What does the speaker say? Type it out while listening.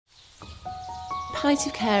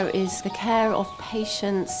Palliative care is the care of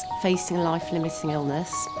patients facing a life-limiting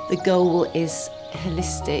illness. The goal is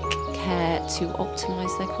holistic care to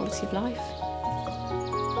optimise their quality of life.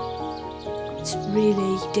 It's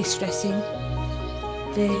really distressing.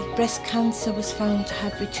 The breast cancer was found to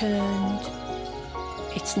have returned.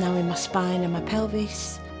 It's now in my spine and my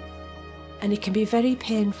pelvis, and it can be very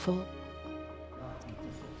painful.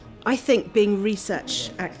 I think being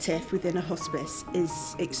research active within a hospice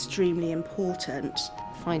is extremely important.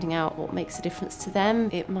 Finding out what makes a difference to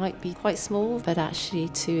them, it might be quite small, but actually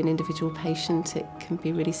to an individual patient it can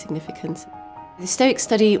be really significant. The Stoic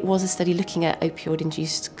study was a study looking at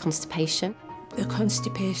opioid-induced constipation. The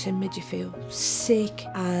constipation made you feel sick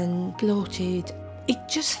and bloated. It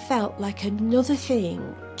just felt like another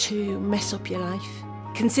thing to mess up your life.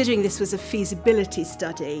 Considering this was a feasibility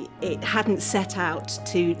study, it hadn't set out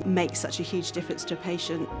to make such a huge difference to a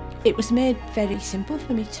patient. It was made very simple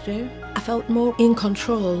for me to do. I felt more in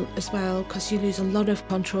control as well, because you lose a lot of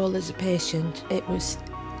control as a patient. It was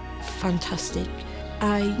fantastic.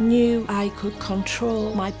 I knew I could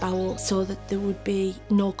control my bowel so that there would be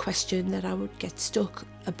no question that I would get stuck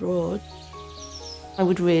abroad. I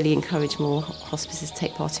would really encourage more hospices to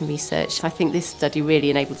take part in research. I think this study really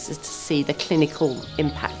enables us to see the clinical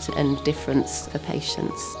impact and difference for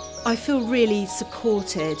patients. I feel really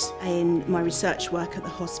supported in my research work at the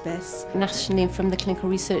hospice. Nationally and from the Clinical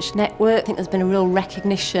Research Network, I think there's been a real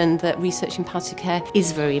recognition that research in palliative care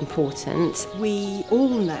is very important. We all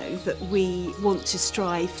know that we want to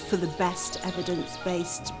strive for the best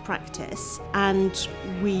evidence-based practice, and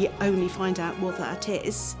we only find out what that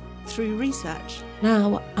is through research.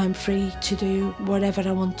 Now I'm free to do whatever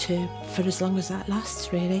I want to for as long as that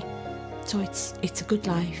lasts, really. So it's a good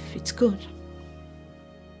life, it's good.